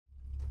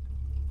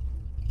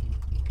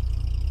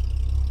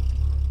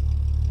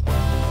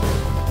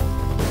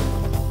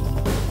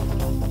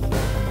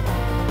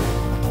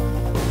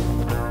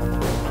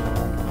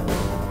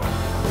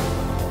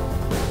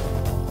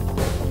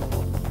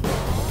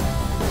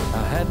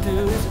tried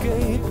to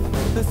escape.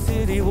 The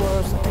city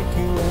was sticky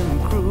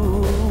and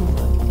cruel.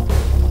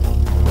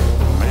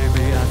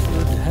 Maybe I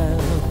should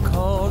have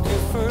called you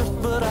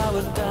first, but I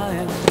was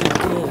dying to get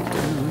to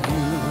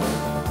you.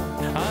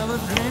 I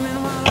was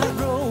dreaming while I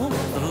drove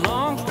the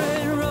long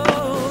straight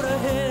road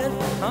ahead.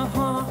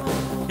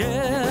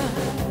 Yeah.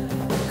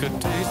 Could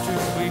taste your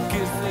sweet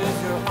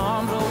kisses, your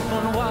arms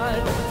open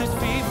wide. This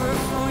fever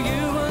for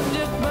you was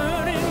just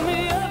burning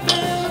me up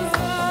inside.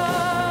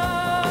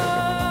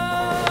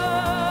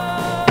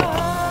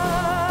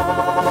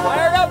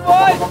 Fire it up,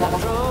 boys! I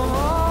drove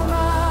all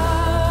night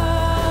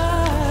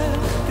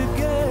to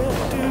get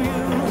to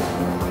you.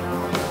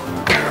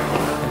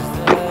 Is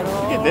that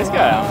all Get this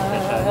guy out.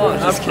 Oh,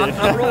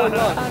 I'm rolling on.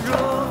 I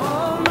drove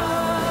all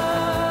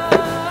night,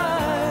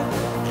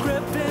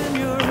 crept in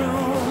your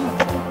room,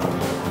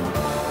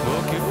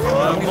 woke you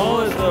from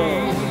your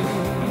sleep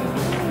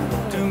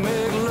to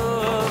make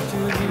love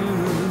to you.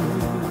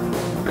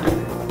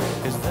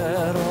 Is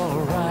that all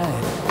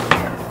right?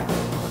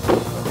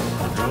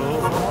 I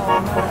drove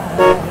all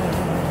night.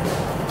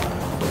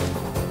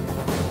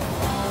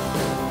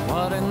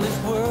 What in this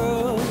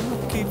world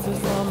keeps us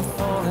from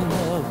falling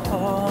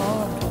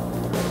apart?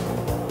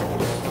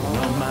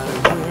 No matter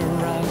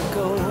where I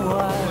go,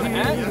 I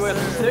hear With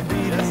sick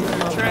beating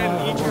trying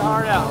to eat your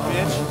heart out,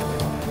 bitch.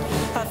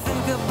 I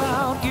think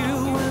about you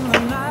when the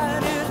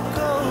night is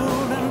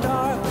cold and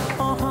dark.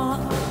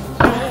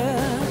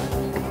 Yeah.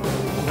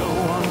 No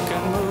one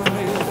can move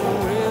me the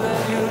way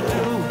that you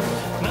do.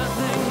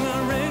 Nothing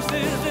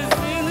erases this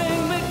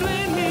feeling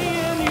between me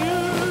and you.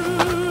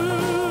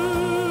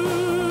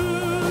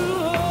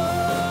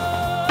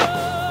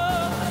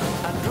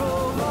 I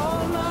drove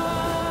all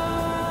night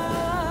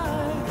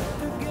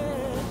to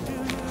get to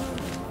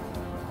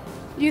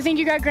you. You think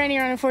you got Granny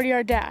on a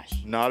 40-yard dash?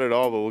 Not at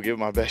all, but we'll give it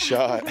my best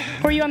shot.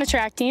 Were you on the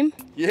track team?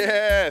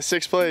 Yeah,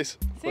 6th place.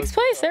 Sixth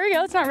place, there we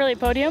go. It's not really a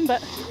podium,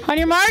 but on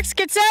your marks,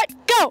 get set,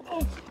 go!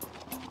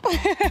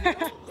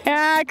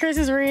 Yeah, Chris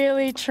is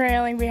really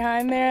trailing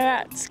behind there.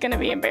 That's gonna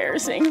be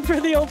embarrassing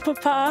for the old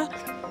papa.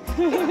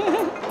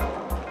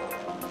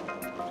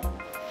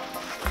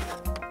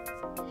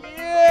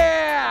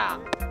 Yeah!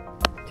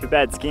 Too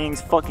bad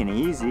skiing's fucking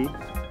easy.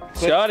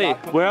 Shotty,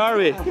 where are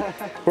we?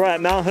 We're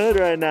at Mount Hood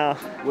right now.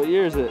 What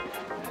year is it?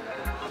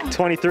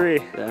 23.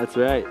 That's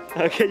right.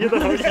 Okay, you're the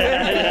host.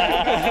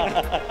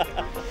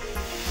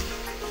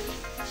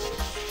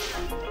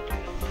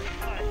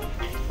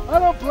 I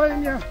don't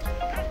blame you.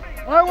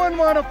 I wouldn't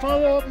want to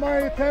follow up my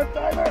attempt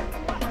either.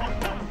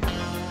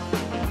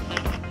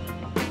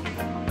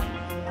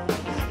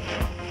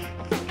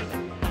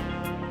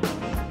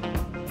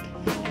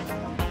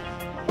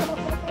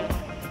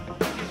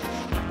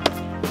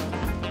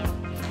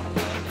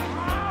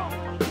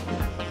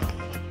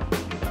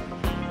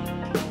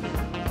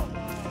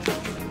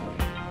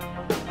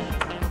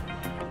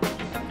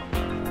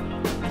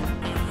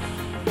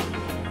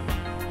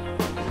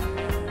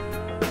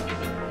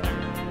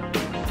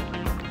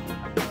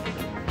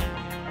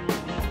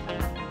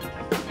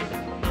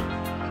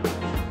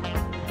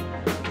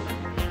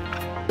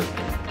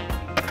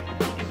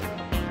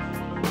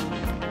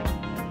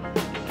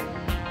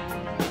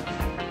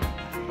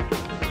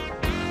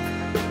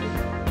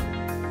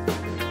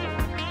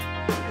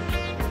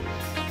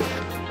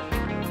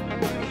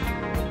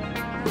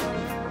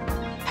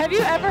 Have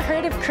you ever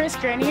heard of Chris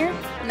Grenier?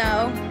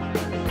 No.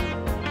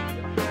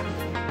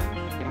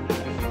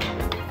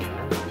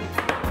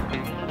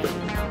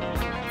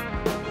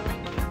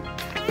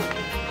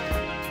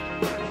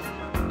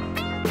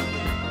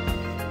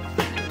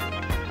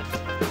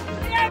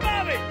 Yeah,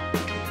 Bobby!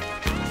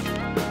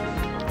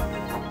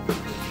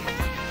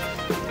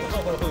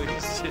 Holy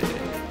shit.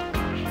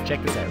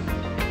 Check this out.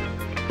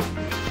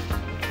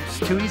 It's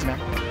too easy, man.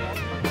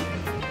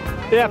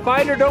 Yeah,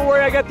 Finder, don't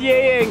worry, I got the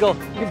A angle.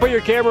 You can put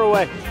your camera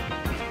away.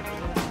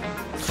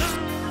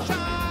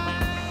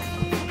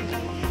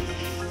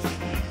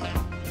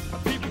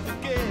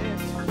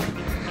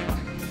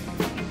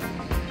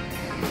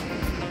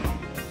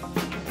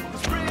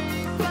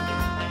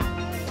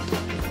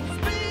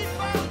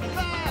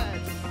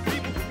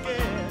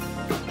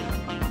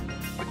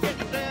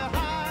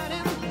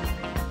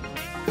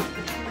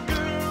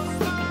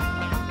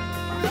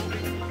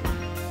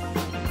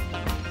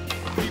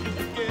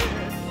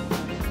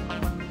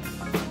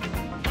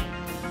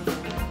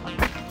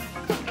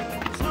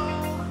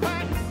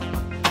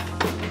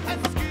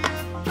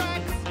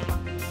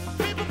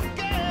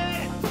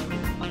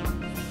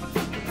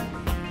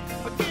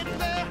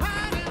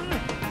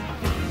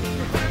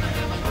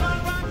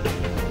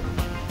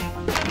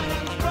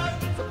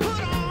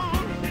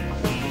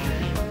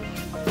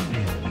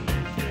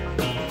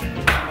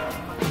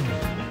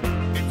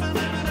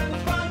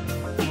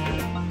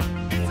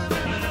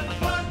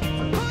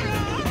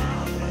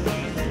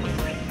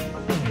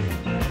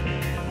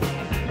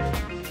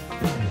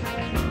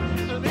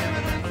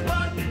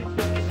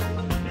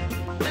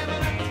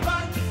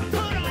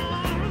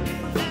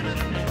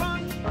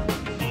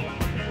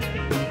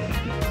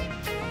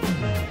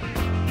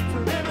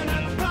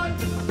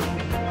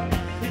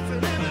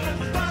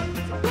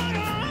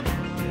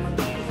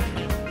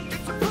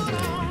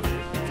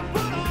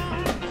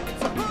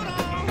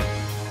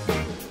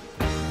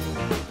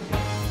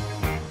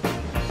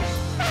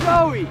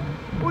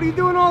 What are you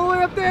doing all the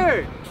way up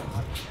there?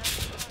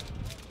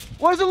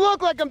 What does it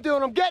look like I'm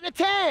doing? I'm getting a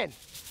tan.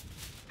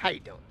 How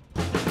you doing?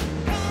 Gotta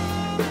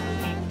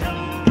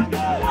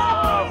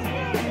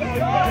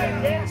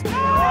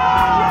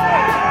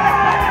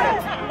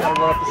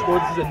run up the score.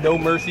 This is a no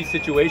mercy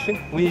situation.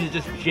 We need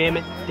to just jam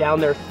it down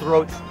their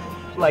throats,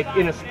 like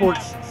in a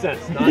sports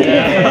sense. Not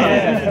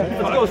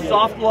Let's go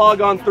soft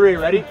log on 3.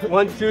 Ready?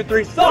 1, 2,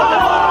 3.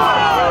 Soft!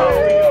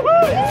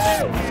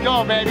 Let's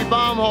go, baby.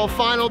 Bomb hole.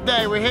 Final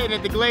day. We're hitting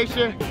at the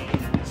glacier.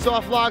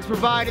 Soft logs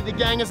provided. The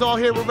gang is all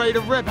here. We're ready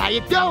to rip. How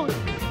you doing?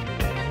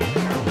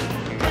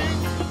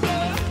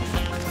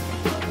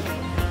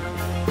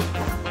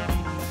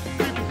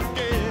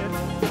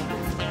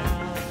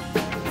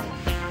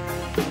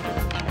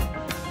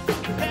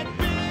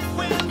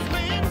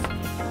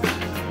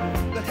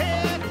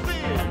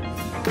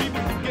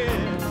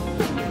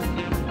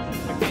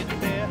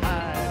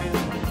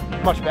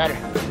 Much better.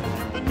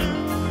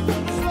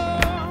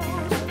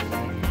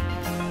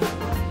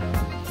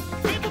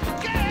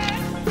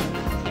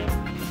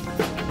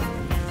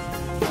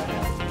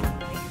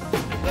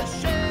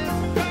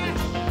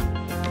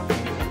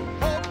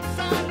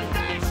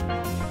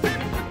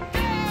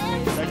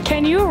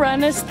 Can you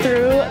run us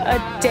through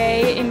a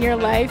day in your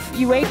life?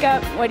 You wake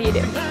up, what do you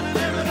do?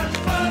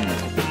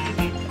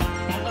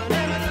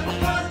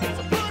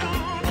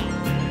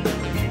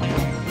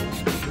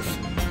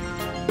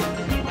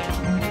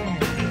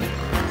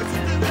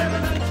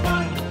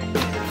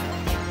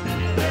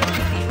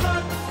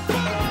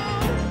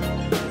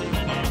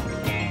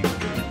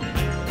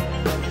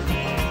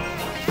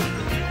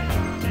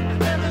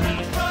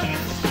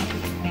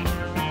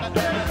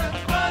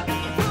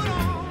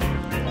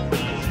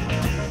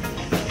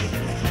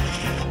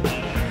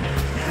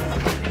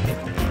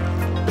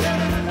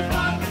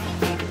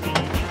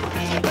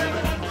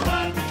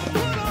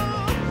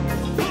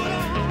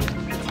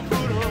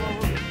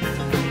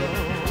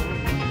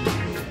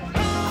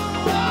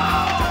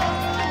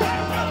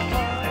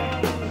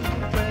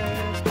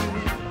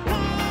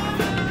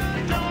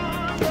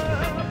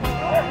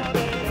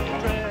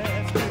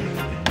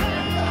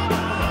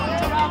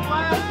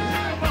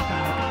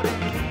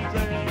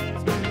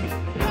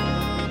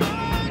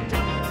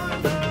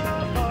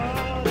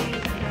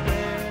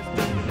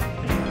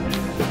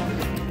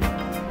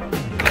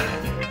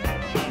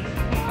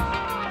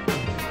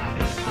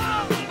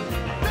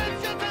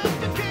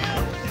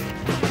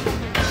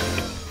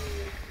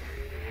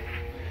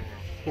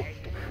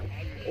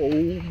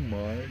 Oh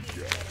my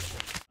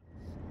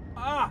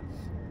God.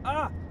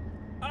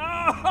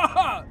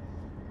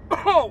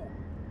 Oh!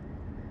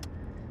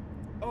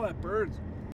 Oh, that burns.